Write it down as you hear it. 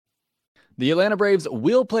The Atlanta Braves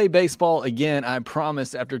will play baseball again, I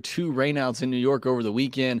promise, after 2 rainouts in New York over the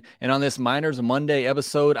weekend. And on this Minors Monday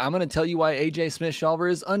episode, I'm going to tell you why A.J. Smith-Shawver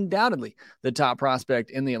is undoubtedly the top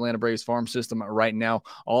prospect in the Atlanta Braves farm system right now.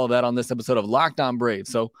 All of that on this episode of Locked On Braves.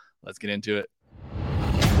 So let's get into it.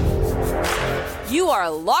 You are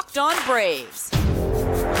Locked On Braves,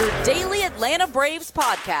 your daily Atlanta Braves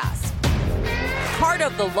podcast. Part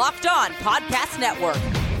of the Locked On Podcast Network,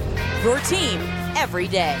 your team every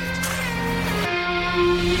day.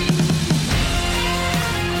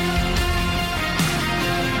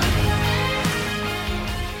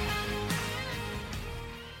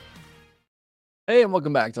 Hey, and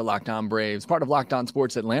welcome back to Locked On Braves, part of Locked On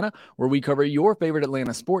Sports Atlanta, where we cover your favorite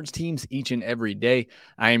Atlanta sports teams each and every day.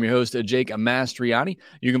 I am your host, Jake Mastriani.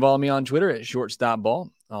 You can follow me on Twitter at shortstopball.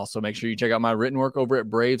 Also, make sure you check out my written work over at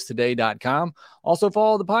bravestoday.com. Also,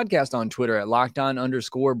 follow the podcast on Twitter at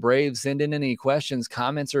LockedOn_Braves. Send in any questions,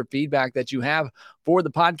 comments, or feedback that you have for the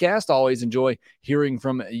podcast. Always enjoy hearing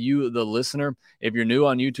from you, the listener. If you're new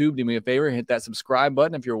on YouTube, do me a favor, hit that subscribe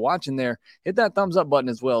button. If you're watching there, hit that thumbs up button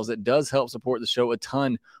as well, as it does help support the show a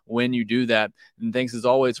ton when you do that. And thanks as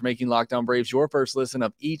always for making Locked On Braves your first listen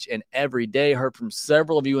of each and every day. I heard from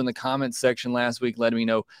several of you in the comments section last week letting me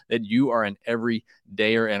know that you are an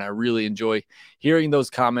everydayer, and I really enjoy hearing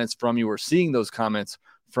those comments from you or seeing those comments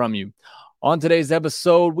from you. On today's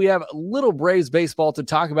episode, we have little Braves baseball to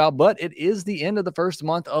talk about, but it is the end of the first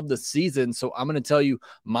month of the season. So I'm going to tell you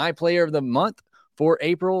my player of the month for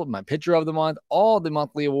April, my pitcher of the month, all the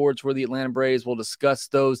monthly awards for the Atlanta Braves. We'll discuss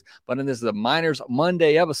those, but this is a Minors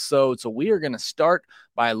Monday episode. So we are going to start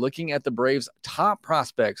by looking at the Braves' top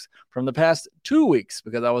prospects from the past 2 weeks,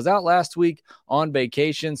 because I was out last week on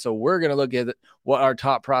vacation. So we're going to look at what our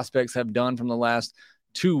top prospects have done from the last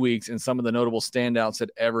 2 weeks and some of the notable standouts at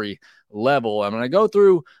every level. I'm going to go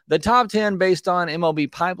through the top 10 based on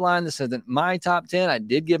MLB Pipeline. This isn't my top 10. I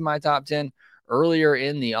did give my top 10 earlier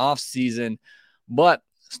in the offseason, but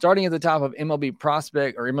starting at the top of MLB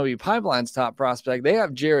Prospect or MLB Pipeline's top prospect, they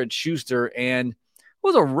have Jared Schuster, and it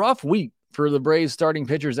was a rough week for the Braves starting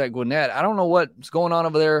pitchers at Gwinnett. I don't know what's going on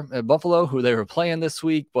over there at Buffalo, who they were playing this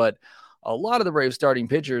week, but a lot of the Braves starting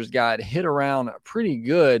pitchers got hit around pretty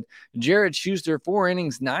good. Jared Schuster, 4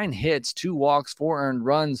 innings, 9 hits, 2 walks, 4 earned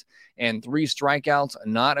runs, and 3 strikeouts.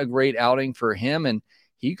 Not a great outing for him, and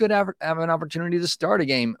he could have an opportunity to start a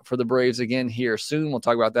game for the Braves again here soon. We'll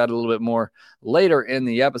talk about that a little bit more later in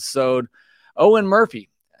the episode. Owen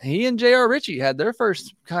Murphy, he and J.R. Ritchie had their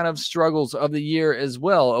first kind of struggles of the year as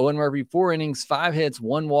well. Owen Murphy, 4 innings, 5 hits,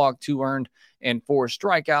 1 walk, 2 earned, and 4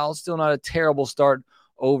 strikeouts. Still not a terrible start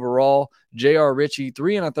overall. J.R. Ritchie,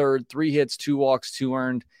 3 1/3, 3 hits, 2 walks, 2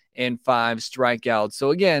 earned, and 5 strikeouts.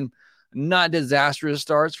 So again, not disastrous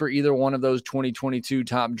starts for either one of those 2022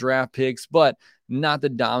 top draft picks, but not the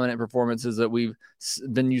dominant performances that we've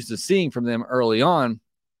been used to seeing from them early on.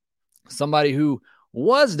 Somebody who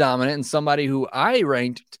was dominant and somebody who I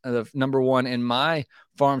ranked number 1 in my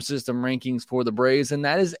farm system rankings for the Braves, and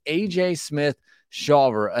that is A.J.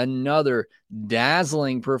 Smith-Shawver. Another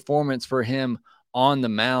dazzling performance for him on the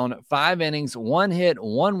mound. 5 innings, 1 hit,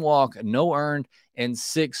 1 walk, no earned, and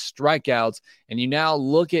 6 strikeouts. And you now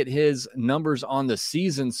look at his numbers on the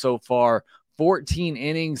season so far: 14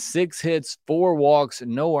 innings, 6 hits, 4 walks,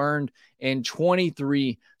 no earned, and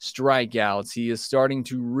 23 strikeouts. He is starting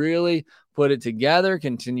to really put it together,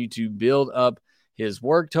 continue to build up his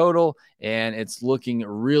work total, and it's looking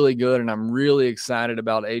really good. And I'm really excited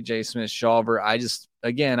about A.J. Smith-Shawver.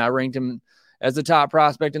 I ranked him as the top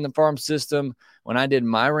prospect in the farm system when I did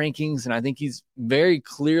my rankings, and I think he's very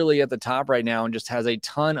clearly at the top right now and just has a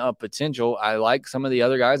ton of potential. I like some of the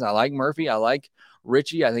other guys. I like Murphy. I like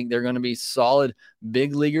Ritchie. I think they're going to be solid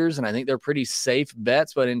big leaguers, and I think they're pretty safe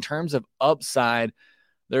bets. But in terms of upside,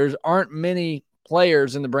 there aren't many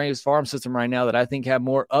players in the Braves farm system right now that I think have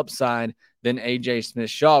more upside than A.J.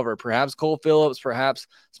 Smith-Shawver. Perhaps Cole Phillips, perhaps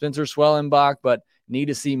Spencer Schwellenbach, but need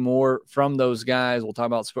to see more from those guys. We'll talk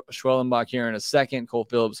about Schwellenbach here in a second. Cole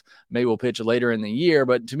Phillips maybe will pitch later in the year,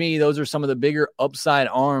 but to me, those are some of the bigger upside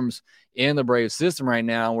arms in the Braves system right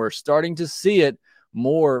now. We're starting to see it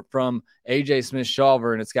more from A.J.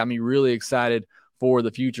 Smith-Shawver, and it's got me really excited for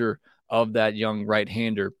the future of that young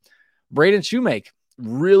right-hander. Braden Shoemake,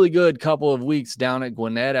 really good couple of weeks down at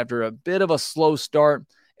Gwinnett after a bit of a slow start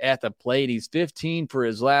at the plate. He's 15 for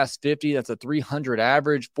his last 50. That's a 300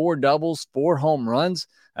 average, 4 doubles, 4 home runs.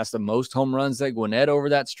 That's the most home runs at Gwinnett over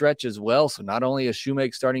that stretch as well. So not only is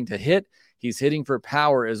Shoemake starting to hit, he's hitting for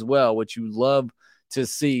power as well, which you love to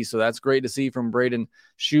see. So that's great to see from Braden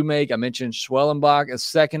Shoemake. I mentioned Schwellenbach a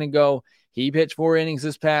second ago. He pitched 4 innings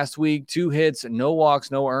this past week, 2 hits, no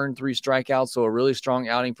walks, no earned, 3 strikeouts. So a really strong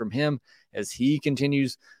outing from him as he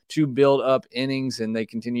continues to build up innings and they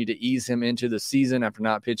continue to ease him into the season after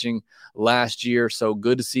not pitching last year. So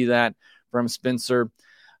good to see that from Spencer.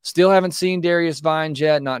 Still haven't seen Darius Vines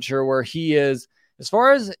yet. Not sure where he is. As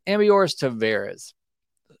far as Ambiorus Taveras,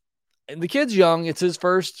 and the kid's young. It's his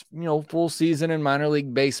first, full season in minor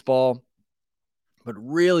league baseball, but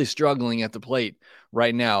really struggling at the plate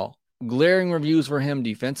right now. Glaring reviews for him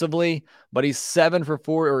defensively, but he's 7 for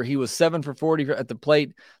 4, or he was 7 for 40 at the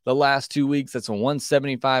plate the last 2 weeks. That's a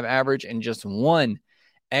 175 average and just 1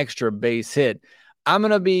 extra base hit. I'm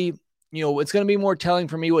going to be, it's going to be more telling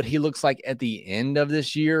for me what he looks like at the end of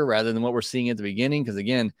this year rather than what we're seeing at the beginning. Because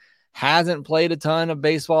again, hasn't played a ton of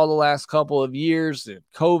baseball the last couple of years,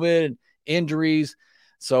 COVID, injuries.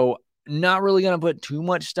 So not really going to put too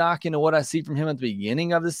much stock into what I see from him at the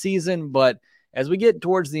beginning of the season, but as we get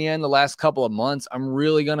towards the end, the last couple of months, I'm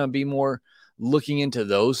really going to be more looking into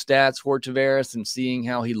those stats for Taveras and seeing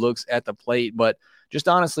how he looks at the plate. But just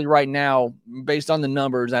honestly, right now, based on the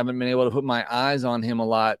numbers, I haven't been able to put my eyes on him a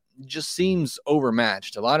lot. Just seems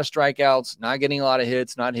overmatched. A lot of strikeouts, not getting a lot of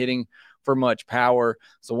hits, not hitting for much power.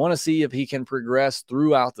 So want to see if he can progress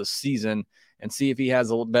throughout the season and see if he has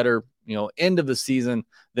a better, end of the season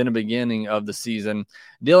than the beginning of the season.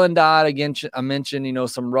 Dylan Dodd, again, I mentioned,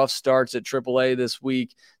 some rough starts at AAA this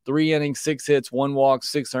week. 3 innings, 6 hits, 1 walk,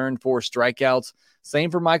 6 earned, 4 strikeouts.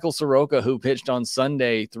 Same for Michael Soroka, who pitched on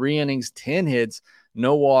Sunday. 3 innings, 10 hits,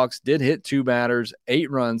 no walks, did hit 2 batters,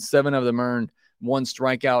 8 runs, 7 of them earned, 1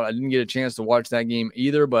 strikeout. I didn't get a chance to watch that game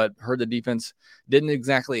either, but heard the defense didn't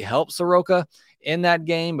exactly help Soroka in that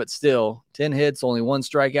game, but still 10 hits, only 1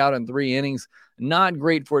 strikeout in 3 innings. Not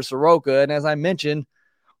great for Soroka. And as I mentioned,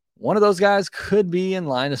 one of those guys could be in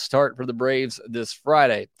line to start for the Braves this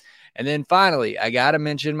Friday. And then finally, I got to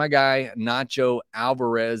mention my guy, Ignacio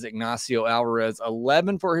Alvarez,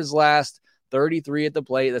 11 for his last 33 at the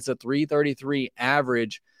plate. That's a 333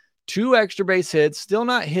 average, 2 extra base hits, still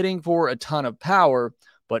not hitting for a ton of power,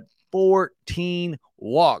 but 14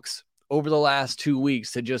 walks over the last 2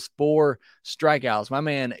 weeks to just 4 strikeouts. My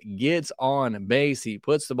man gets on base. He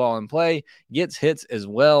puts the ball in play, gets hits as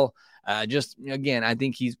well. Again, I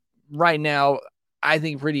think he's right now,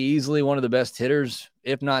 pretty easily one of the best hitters,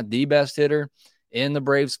 if not the best hitter in the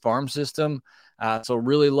Braves farm system. So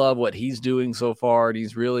really love what he's doing so far. And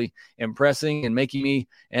he's really impressing and making me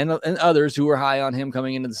and others who are high on him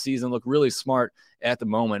coming into the season look really smart at the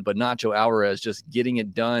moment. But Nacho Alvarez just getting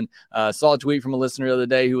it done. Saw a tweet from a listener the other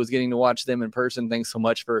day who was getting to watch them in person. Thanks so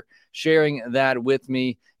much for sharing that with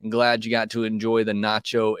me. I'm glad you got to enjoy the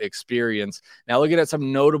Nacho experience. Now looking at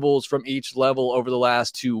some notables from each level over the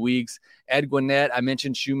last 2 weeks. Ed Gwinnett, I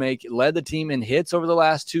mentioned Shoemake, led the team in hits over the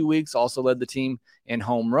last 2 weeks, also led the team in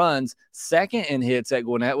home runs. Second in hits at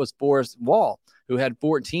Gwinnett was Forrest Wall, who had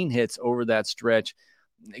 14 hits over that stretch.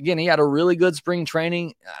 Again, he had a really good spring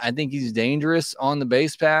training. I think he's dangerous on the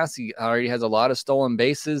base pass. He already has a lot of stolen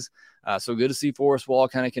bases. So good to see Forrest Wall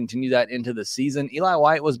kind of continue that into the season. Eli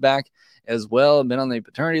White was back as well, been on the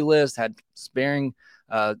paternity list, had playing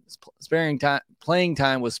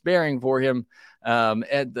time was sparing for him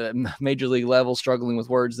at the major league level, struggling with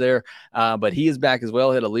words there. But he is back as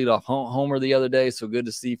well. Hit a leadoff homer the other day, so good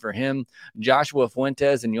to see for him. Joshua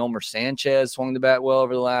Fuentes and Yolmer Sanchez swung the bat well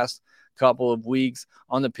over the last couple of weeks.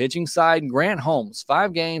 On the pitching side, Grant Holmes,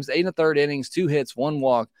 5 games, 8 1/3 innings, 2 hits, 1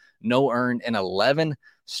 walk, no earned, and 11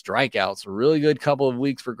 strikeouts. A really good couple of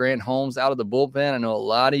weeks for Grant Holmes out of the bullpen. I know a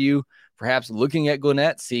lot of you perhaps looking at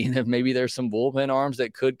Gwinnett, seeing if maybe there's some bullpen arms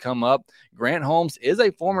that could come up. Grant Holmes is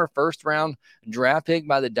a former first-round draft pick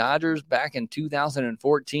by the Dodgers back in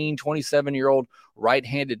 2014, 27-year-old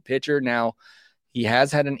right-handed pitcher. Now, he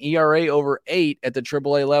has had an ERA over 8 at the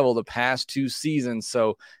AAA level the past 2 seasons,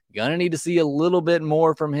 so gonna need to see a little bit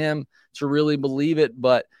more from him to really believe it,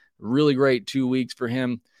 but really great 2 weeks for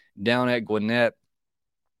him down at Gwinnett.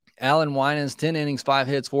 Alan Winans, 10 innings, 5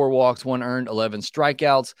 hits, 4 walks, 1 earned, 11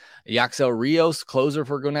 strikeouts. Yaxel Rios, closer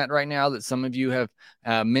for Gwinnett right now, that some of you have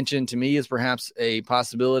mentioned to me is perhaps a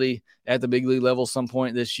possibility at the big league level some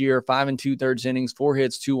point this year. 5 2/3 innings, 4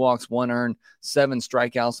 hits, 2 walks, 1 earned, 7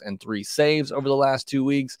 strikeouts, and 3 saves over the last 2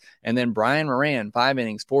 weeks. And then Brian Moran, 5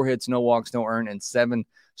 innings, 4 hits, no walks, no earned, and 7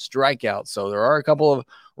 strikeouts. So there are a couple of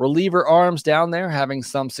reliever arms down there having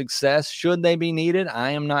some success should they be needed.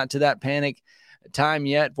 I am not to that panic time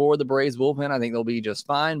yet for the Braves bullpen. I think they'll be just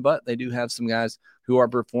fine, but they do have some guys who are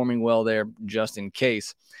performing well there just in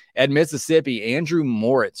case. At Mississippi, Andrew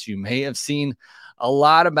Moritz, you may have seen a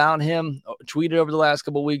lot about him, tweeted over the last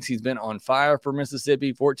couple of weeks. He's been on fire for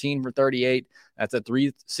Mississippi, 14 for 38. That's a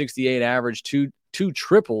 368 average, two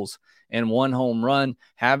triples and 1 home run.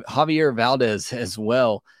 Javier Valdez as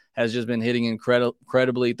well has just been hitting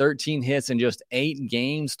incredibly. 13 hits in just 8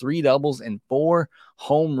 games, 3 doubles, and 4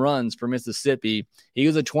 home runs for Mississippi. He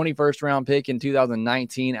was a 21st round pick in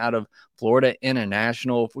 2019 out of Florida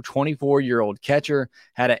International. 24-year-old catcher,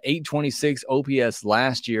 had an 826 OPS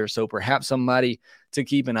last year, so perhaps somebody to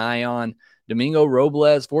keep an eye on. Domingo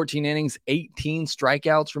Robles, 14 innings, 18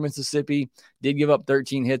 strikeouts for Mississippi. Did give up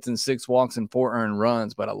 13 hits and 6 walks and 4 earned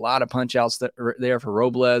runs, but a lot of punch-outs there for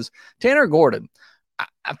Robles. Tanner Gordon.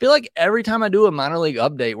 I feel like every time I do a minor league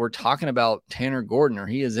update, we're talking about Tanner Gordon, or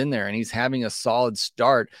he is in there and he's having a solid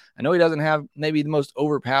start. I know he doesn't have maybe the most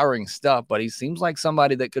overpowering stuff, but he seems like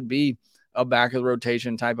somebody that could be a back of the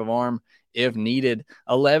rotation type of arm if needed.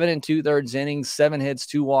 11 2/3 innings, 7 hits,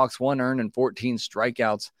 2 walks, 1 earned, and 14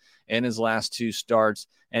 strikeouts in his last 2 starts.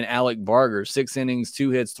 And Alec Barger, 6 innings, 2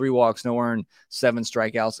 hits, 3 walks, no earned, 7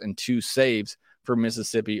 strikeouts, and 2 saves for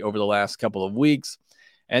Mississippi over the last couple of weeks.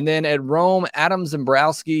 And then at Rome, Adam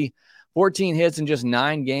Zambrowski, 14 hits in just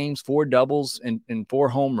 9 games, 4 doubles, and 4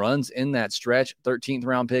 home runs in that stretch. 13th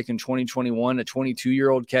round pick in 2021, a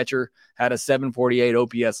 22-year-old catcher, had a 748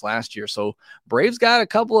 OPS last year. So Braves got a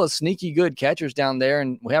couple of sneaky good catchers down there,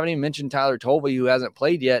 and we haven't even mentioned Tyler Tolvey, who hasn't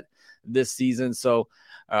played yet this season. So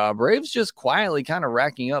Braves just quietly kind of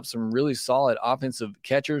racking up some really solid offensive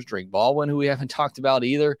catchers. Drake Baldwin, who we haven't talked about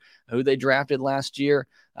either, who they drafted last year.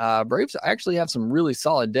 Braves actually have some really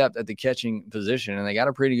solid depth at the catching position, and they got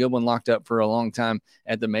a pretty good one locked up for a long time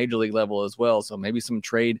at the major league level as well. So maybe some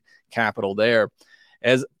trade capital there.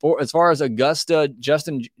 As far as Augusta,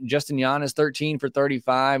 Justin Giannis, 13 for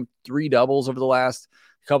 35, 3 doubles over the last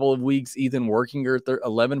couple of weeks. Ethan Workinger,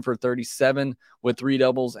 11 for 37 with 3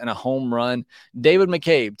 doubles and a home run. David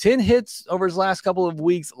McCabe, 10 hits over his last couple of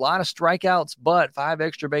weeks, a lot of strikeouts, but 5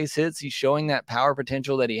 extra base hits. He's showing that power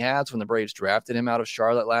potential that he has when the Braves drafted him out of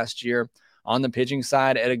Charlotte last year. On the pitching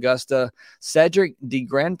side at Augusta, Cedric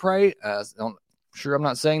DeGrandpre, sure I'm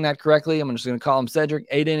not saying that correctly. I'm just going to call him Cedric.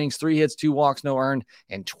 8 innings, 3 hits, 2 walks, no earned,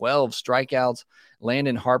 and 12 strikeouts.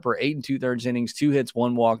 Landon Harper, 8 2/3 innings, 2 hits,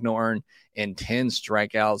 1 walk, no earned, and 10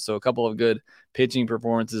 strikeouts. So a couple of good pitching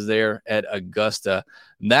performances there at Augusta.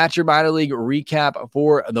 That's your minor league recap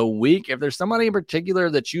for the week. If there's somebody in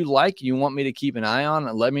particular that you like, you want me to keep an eye on,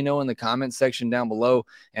 let me know in the comment section down below,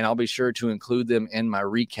 and I'll be sure to include them in my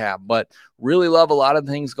recap. But really love a lot of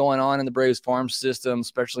things going on in the Braves farm system,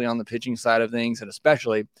 especially on the pitching side of things, and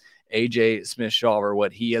especially AJ Smith-Shawver.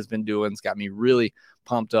 What he has been doing has got me really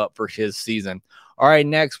pumped up for his season. All right,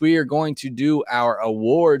 next we are going to do our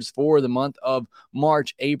awards for the month of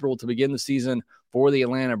March, April to begin the season for the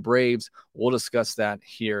Atlanta Braves. We'll discuss that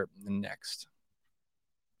here next.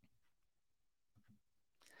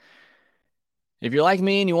 If you're like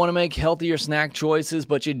me and you want to make healthier snack choices,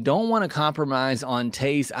 but you don't want to compromise on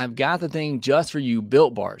taste, I've got the thing just for you,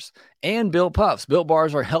 Built Bars and Built Puffs. Built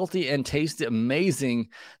Bars are healthy and taste amazing.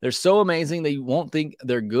 They're so amazing that you won't think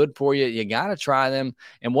they're good for you. You got to try them.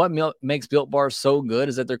 And what makes Built Bars so good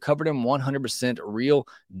is that they're covered in 100% real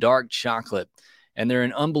dark chocolate. And they're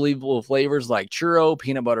in unbelievable flavors like churro,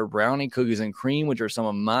 peanut butter brownie, cookies and cream, which are some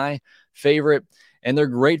of my favorite. And they're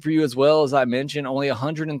great for you as well. As I mentioned, only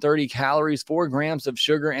 130 calories, 4 grams of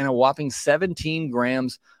sugar, and a whopping 17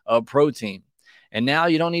 grams of protein. And now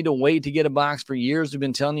you don't need to wait to get a box. For years, we've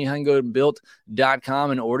been telling you how to go to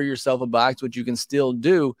built.com and order yourself a box, which you can still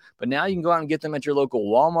do. But now you can go out and get them at your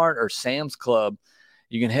local Walmart or Sam's Club.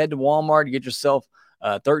 You can head to Walmart and get yourself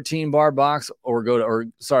a 13-bar box, at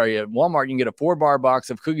Walmart, you can get a 4-bar box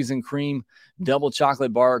of cookies and cream, double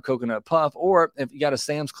chocolate bar, or coconut puff. Or if you got a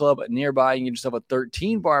Sam's Club nearby, you can get yourself a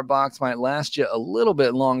 13-bar box. Might last you a little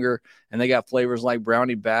bit longer. And they got flavors like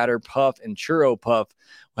brownie batter, puff, and churro puff.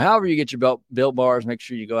 However you get your Built Bars, make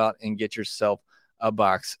sure you go out and get yourself a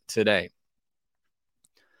box today.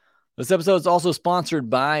 This episode is also sponsored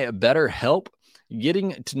by BetterHelp.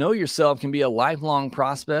 Getting to know yourself can be a lifelong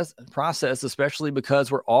process, especially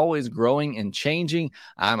because we're always growing and changing.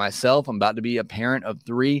 I'm about to be a parent of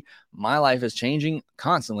 3. My life is changing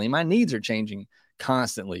constantly. My needs are changing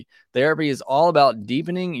constantly. Therapy is all about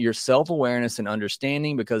deepening your self-awareness and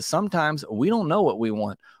understanding, because sometimes we don't know what we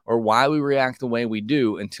want or why we react the way we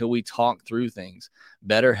do until we talk through things.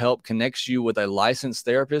 BetterHelp connects you with a licensed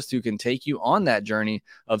therapist who can take you on that journey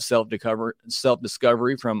of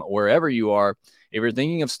self-discovery from wherever you are. If you're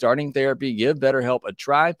thinking of starting therapy, give BetterHelp a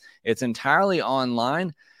try. It's entirely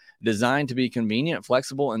online, designed to be convenient,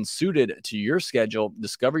 flexible, and suited to your schedule.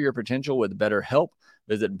 Discover your potential with BetterHelp.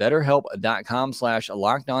 Visit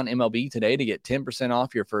BetterHelp.com/LockedOnMLB today to get 10%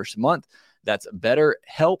 off your first month. That's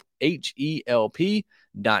BetterHelp,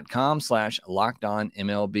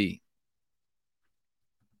 HELP.com/LockedOnMLB.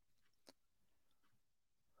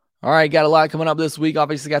 All right, got a lot coming up this week.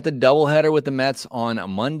 Obviously, got the doubleheader with the Mets on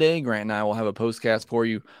Monday. Grant and I will have a postcast for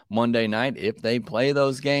you Monday night if they play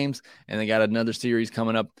those games. And they got another series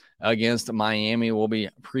coming up against Miami. We'll be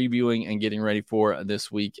previewing and getting ready for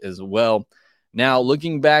this week as well. Now,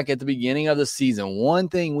 looking back at the beginning of the season, one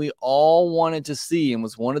thing we all wanted to see and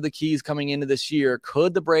was one of the keys coming into this year,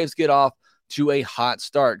 could the Braves get off to a hot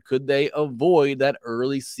start? Could they avoid that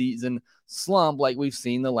early season slump like we've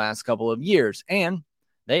seen the last couple of years? And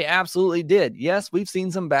they absolutely did. Yes, we've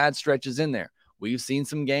seen some bad stretches in there. We've seen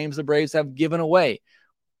some games the Braves have given away.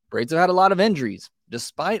 Braves have had a lot of injuries.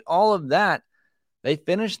 Despite all of that, they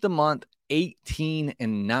finished the month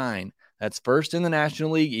 18-9. That's first in the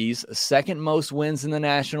National League East, second most wins in the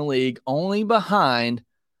National League, only behind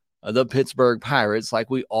the Pittsburgh Pirates,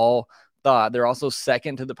 like we all thought. They're also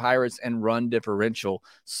second to the Pirates in run differential.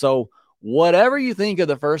 So whatever you think of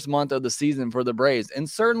the first month of the season for the Braves, and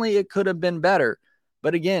certainly it could have been better,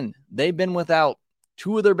 but again, they've been without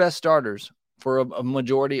two of their best starters for a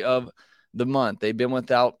majority of the month. They've been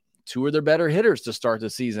without two of their better hitters to start the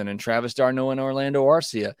season, and Travis d'Arnaud and Orlando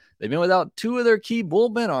Arcia. They've been without two of their key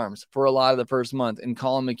bullpen arms for a lot of the first month in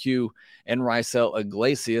Colin McHugh and Raisel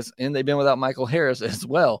Iglesias, and they've been without Michael Harris as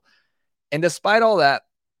well. And despite all that,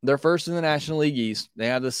 they're first in the National League East. They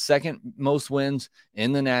have the second most wins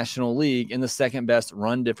in the National League and the second best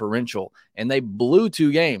run differential, and they blew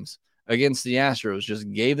two games against the Astros,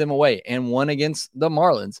 just gave them away, and won against the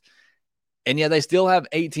Marlins. And yet they still have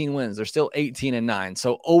 18 wins. They're still 18-9.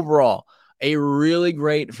 So overall, a really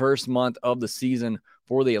great first month of the season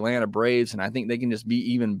for the Atlanta Braves, and I think they can just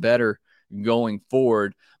be even better going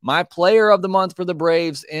forward. My player of the month for the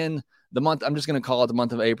Braves in the month, I'm just going to call it the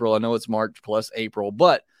month of April. I know it's March plus April,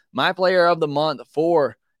 but my player of the month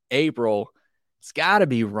for April, it's got to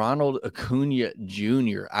be Ronald Acuna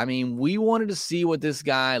Jr. I mean, we wanted to see what this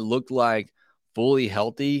guy looked like fully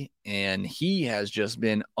healthy, and he has just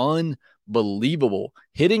been unbelievable.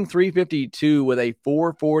 Hitting .352 with a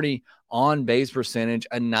 .440 on-base percentage,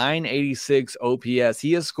 a .986 OPS.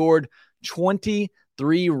 He has scored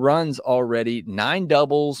 23 runs already, 9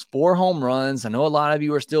 doubles, 4 home runs. I know a lot of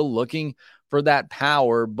you are still looking for that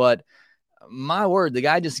power, but my word, the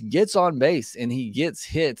guy just gets on base and he gets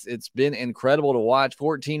hits. It's been incredible to watch.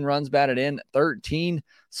 14 runs batted in, 13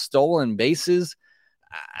 stolen bases.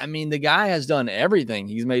 I mean, the guy has done everything.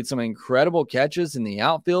 He's made some incredible catches in the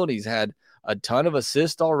outfield. He's had a ton of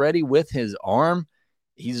assists already with his arm.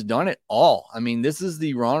 He's done it all. I mean, this is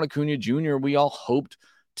the Ronald Acuna Jr. we all hoped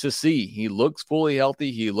to see. He looks fully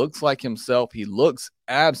healthy. He looks like himself. He looks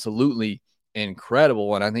absolutely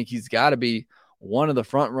incredible. And I think he's got to be one of the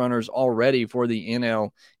front runners already for the NL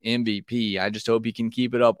MVP. I just hope he can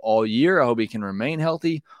keep it up all year. I hope he can remain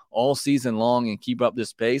healthy all season long and keep up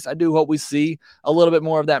this pace. I do hope we see a little bit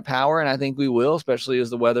more of that power, and I think we will, especially as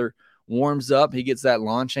the weather warms up. He gets that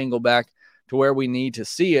launch angle back to where we need to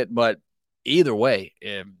see it. But either way,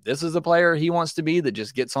 if this is a player he wants to be that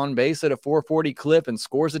just gets on base at a .440 clip and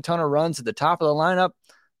scores a ton of runs at the top of the lineup,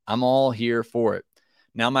 I'm all here for it.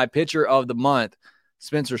 Now, my pitcher of the month,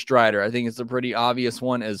 Spencer Strider. I think it's a pretty obvious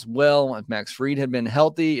one as well. If Max Fried had been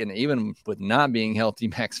healthy, and even with not being healthy,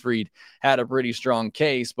 Max Fried had a pretty strong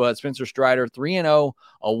case. But Spencer Strider, 3-0,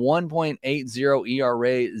 a 1.80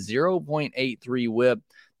 ERA, 0.83 whip,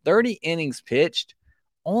 30 innings pitched,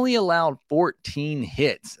 only allowed 14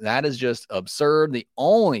 hits. That is just absurd. The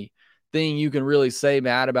only thing you can really say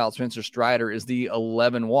bad about Spencer Strider is the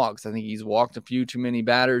 11 walks. I think he's walked a few too many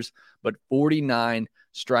batters, but 49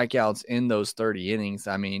 strikeouts in those 30 innings.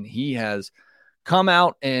 I mean, he has come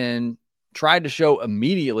out and tried to show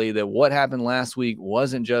immediately that what happened last week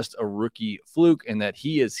wasn't just a rookie fluke and that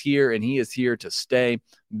he is here and he is here to stay.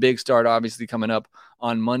 Big start obviously coming up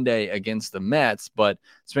on Monday against the Mets, but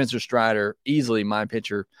Spencer Strider, easily my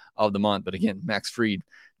pitcher of the month. But again, Max Fried,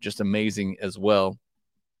 just amazing as well.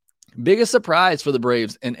 Biggest surprise for the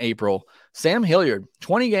Braves in April, Sam Hilliard,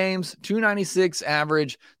 20 games, 296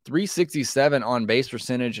 average, 367 on base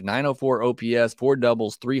percentage, 904 OPS, 4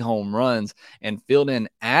 doubles, 3 home runs, and filled in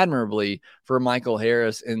admirably for Michael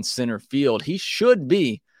Harris in center field. He should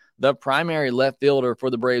be the primary left fielder for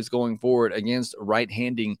the Braves going forward against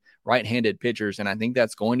right-handed pitchers, and I think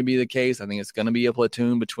that's going to be the case. I think it's going to be a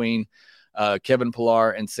platoon between Kevin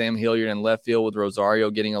Pillar and Sam Hilliard in left field, with Rosario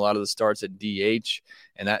getting a lot of the starts at DH.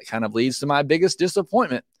 And that kind of leads to my biggest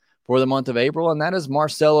disappointment for the month of April, and that is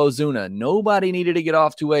Marcell Ozuna. Nobody needed to get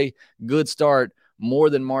off to a good start more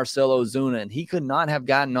than Marcell Ozuna, and he could not have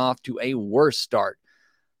gotten off to a worse start.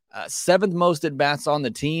 7th most at-bats on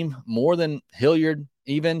the team, more than Hilliard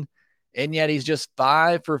even, and yet he's just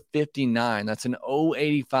 5 for 59. That's an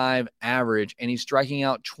 .085 average, and he's striking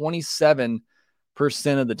out 27%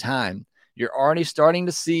 of the time. You're already starting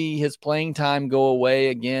to see his playing time go away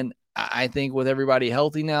again. I think with everybody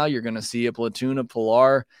healthy now, you're going to see a platoon of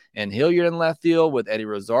Pilar and Hilliard in left field with Eddie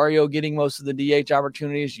Rosario getting most of the DH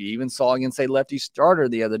opportunities. You even saw against a lefty starter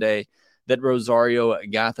the other day that Rosario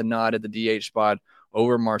got the nod at the DH spot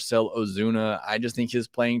over Marcell Ozuna. I just think his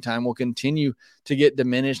playing time will continue to get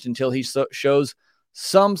diminished until he shows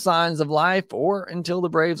some signs of life or until the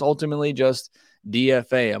Braves ultimately just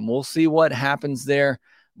DFA him. We'll see what happens there,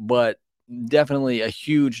 but definitely a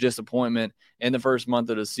huge disappointment in the first month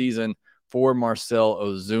of the season for Marcell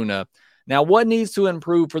Ozuna. Now, what needs to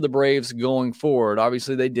improve for the Braves going forward?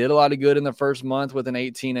 Obviously, they did a lot of good in the first month with an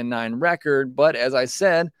 18-9 record, but as I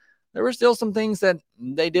said, there were still some things that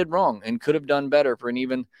they did wrong and could have done better for an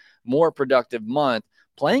even more productive month.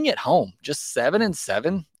 Playing at home, just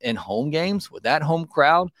 7-7 in home games with that home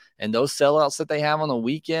crowd and those sellouts that they have on the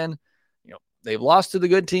weekend. They've lost to the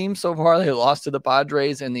good teams so far. They lost to the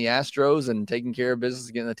Padres and the Astros and taking care of business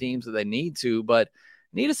against the teams that they need to, but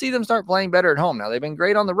need to see them start playing better at home. Now, they've been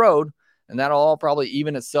great on the road, and that'll all probably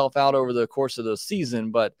even itself out over the course of the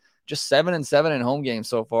season, but just 7-7 in home games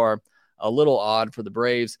so far, a little odd for the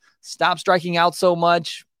Braves. Stop striking out so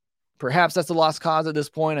much. Perhaps that's a lost cause at this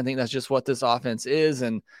point. I think that's just what this offense is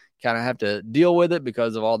and kind of have to deal with it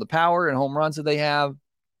because of all the power and home runs that they have.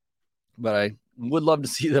 But I would love to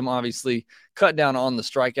see them obviously cut down on the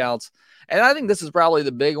strikeouts. And I think this is probably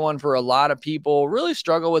the big one for a lot of people. Really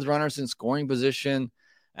struggle with runners in scoring position.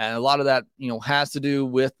 And a lot of that, has to do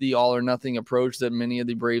with the all or nothing approach that many of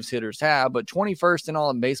the Braves hitters have. But 21st in all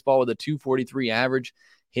in baseball with a 243 average,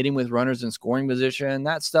 hitting with runners in scoring position.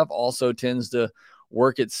 That stuff also tends to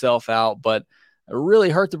work itself out. But it really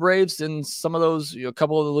hurt the Braves in some of those, a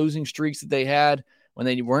couple of the losing streaks that they had. When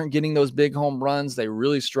they weren't getting those big home runs, they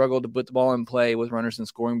really struggled to put the ball in play with runners in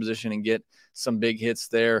scoring position and get some big hits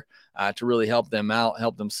there to really help them out,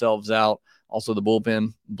 help themselves out. Also, the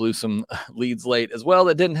bullpen blew some leads late as well.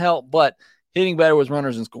 That didn't help, but hitting better with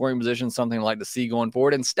runners in scoring position, something I'd like to see going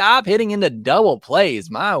forward. And stop hitting into double plays.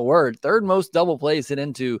 My word, third most double plays hit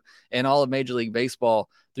into in all of Major League Baseball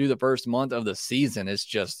through the first month of the season. It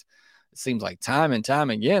seems like time and time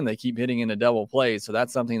again they keep hitting into double plays. So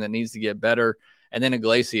that's something that needs to get better. And then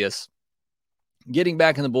Iglesias getting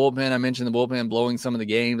back in the bullpen. I mentioned the bullpen blowing some of the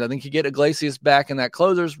games. I think you get Iglesias back in that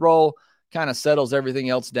closer's role, kind of settles everything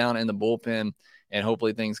else down in the bullpen, and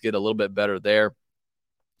hopefully things get a little bit better there.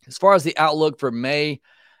 As far as the outlook for May,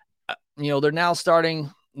 they're now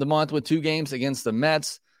starting the month with 2 games against the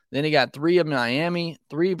Mets. Then you got 3 at Miami,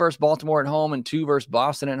 3 versus Baltimore at home, and 2 versus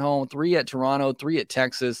Boston at home, 3 at Toronto, 3 at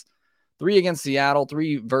Texas, 3 against Seattle,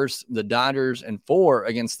 3 versus the Dodgers, and 4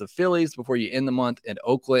 against the Phillies before you end the month at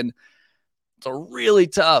Oakland. It's a really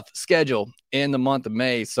tough schedule in the month of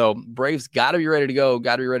May. So Braves got to be ready to go,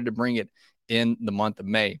 got to be ready to bring it in the month of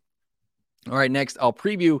May. All right, next, I'll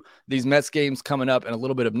preview these Mets games coming up and a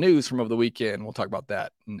little bit of news from over the weekend. We'll talk about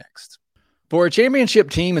that next. For a championship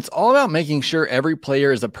team, it's all about making sure every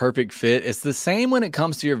player is a perfect fit. It's the same when it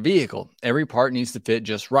comes to your vehicle. Every part needs to fit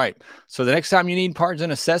just right. So the next time you need parts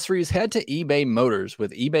and accessories, head to eBay Motors.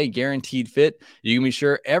 With eBay Guaranteed Fit, you can be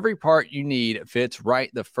sure every part you need fits right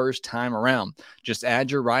the first time around. Just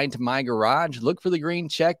add your ride to My Garage, look for the green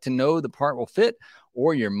check to know the part will fit,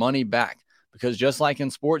 or your money back. Because just like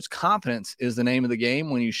in sports, confidence is the name of the game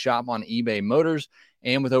when you shop on eBay Motors.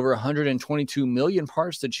 And with over 122 million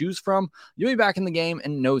parts to choose from, you'll be back in the game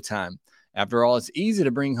in no time. After all, it's easy to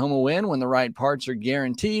bring home a win when the right parts are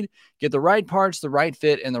guaranteed. Get the right parts, the right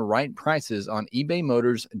fit, and the right prices on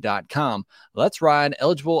ebaymotors.com. Let's ride.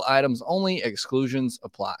 Eligible items only. Exclusions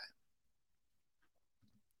apply.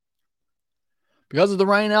 Because of the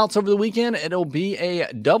rainouts over the weekend, it'll be a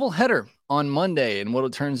doubleheader on Monday and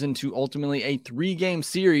what turns into ultimately a 3-game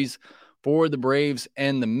series for the Braves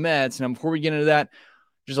and the Mets. Now, before we get into that,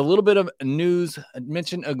 just a little bit of news. I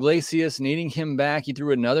mentioned Iglesias needing him back. He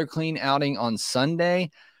threw another clean outing on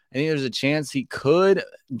Sunday. I think there's a chance he could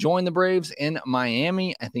join the Braves in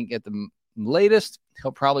Miami. I think at the latest,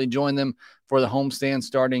 he'll probably join them for the homestand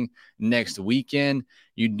starting next weekend.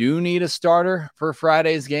 You do need a starter for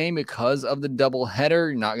Friday's game because of the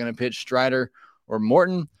doubleheader. You're not going to pitch Strider or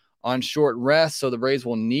Morton on short rest, so the Braves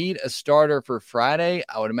will need a starter for Friday.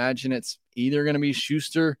 I would imagine it's either going to be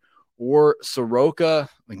Schuster or Soroka.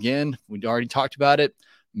 Again, we already talked about it.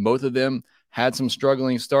 Both of them had some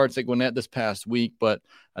struggling starts at Gwinnett this past week, but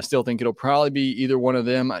I still think it'll probably be either one of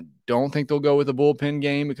them. I don't think they'll go with a bullpen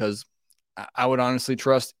game because I would honestly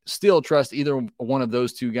still trust either one of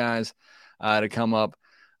those 2 guys to come up.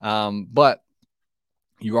 But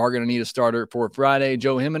you are going to need a starter for Friday.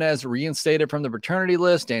 Joe Jimenez reinstated from the paternity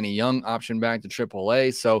list. Danny Young optioned back to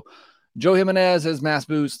AAA. So Joe Jimenez, as Mass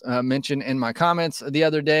Boost mentioned in my comments the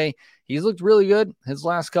other day, he's looked really good his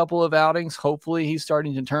last couple of outings. Hopefully he's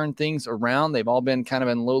starting to turn things around. They've all been kind of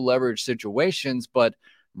in low leverage situations, but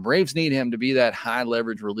Braves need him to be that high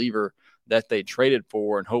leverage reliever that they traded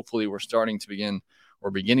for. And hopefully we're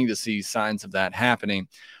beginning to see signs of that happening.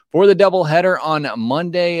 For the doubleheader on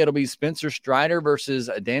Monday, it'll be Spencer Strider versus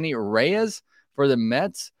Danny Reyes for the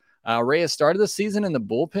Mets. Reyes started the season in the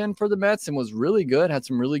bullpen for the Mets and was really good, had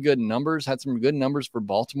some really good numbers, for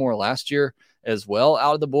Baltimore last year as well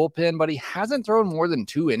out of the bullpen, but he hasn't thrown more than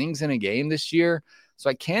 2 innings in a game this year. So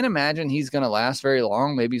I can't imagine he's going to last very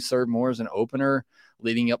long, maybe serve more as an opener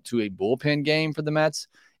leading up to a bullpen game for the Mets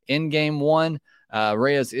in game 1.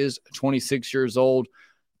 Reyes is 26 years old.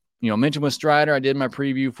 Mentioned with Strider, I did my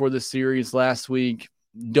preview for the series last week.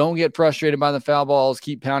 Don't get frustrated by the foul balls.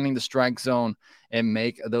 Keep pounding the strike zone and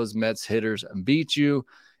make those Mets hitters beat you.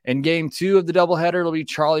 In game 2 of the doubleheader, it'll be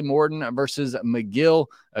Charlie Morton versus McGill.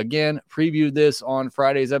 Again, previewed this on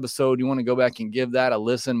Friday's episode. You want to go back and give that a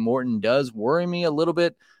listen. Morton does worry me a little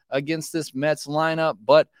bit against this Mets lineup,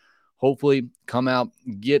 but hopefully come out,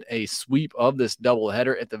 get a sweep of this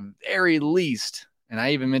doubleheader at the very least. And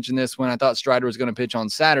I even mentioned this when I thought Strider was going to pitch on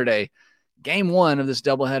Saturday. Game 1 of this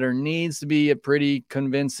doubleheader needs to be a pretty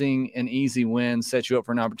convincing and easy win, set you up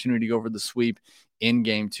for an opportunity to go for the sweep in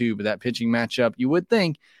game 2. But that pitching matchup, you would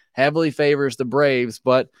think, heavily favors the Braves,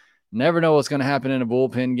 but never know what's going to happen in a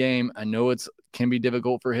bullpen game. I know it can be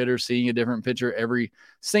difficult for hitters seeing a different pitcher every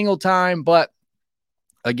single time, but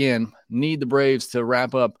again, need the Braves to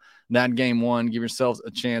wrap up that game 1, give yourselves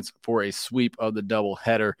a chance for a sweep of the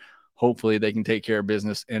doubleheader. Hopefully they can take care of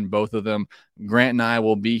business in both of them. Grant and I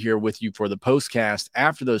will be here with you for the postcast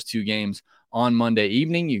after those 2 games on Monday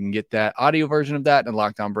evening. You can get that audio version of that in the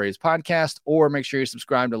Locked On Braves podcast, or make sure you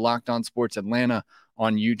subscribe to Locked On Sports Atlanta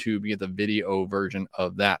on YouTube to get the video version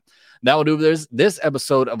of that. That will do this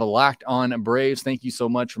episode of a Locked On Braves. Thank you so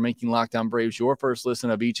much for making Locked On Braves your first listen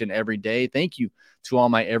of each and every day. Thank you to all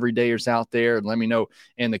my everydayers out there. And let me know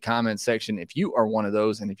in the comments section if you are one of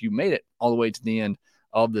those and if you made it all the way to the end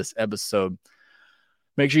of this episode.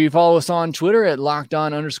 Make sure you follow us on Twitter at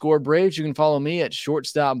LockedOn_Braves. You can follow me at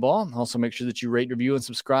ShortstopBall. Also, make sure that you rate, review, and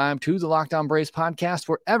subscribe to the Locked On Braves podcast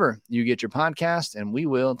wherever you get your podcast, and we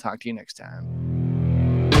will talk to you next time.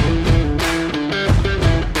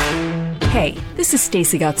 Hey, this is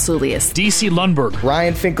Stacey Gotsoulias, DC Lundberg,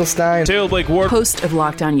 Ryan Finkelstein, Taylor Blake Ward, host of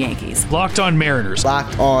Locked On Yankees, Locked On Mariners,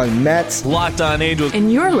 Locked On Mets, Locked On Angels,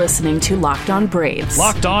 and you're listening to Locked On Braves.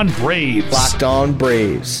 Locked On Braves. Locked On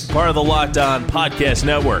Braves. Part of the Locked On Podcast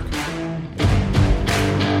Network.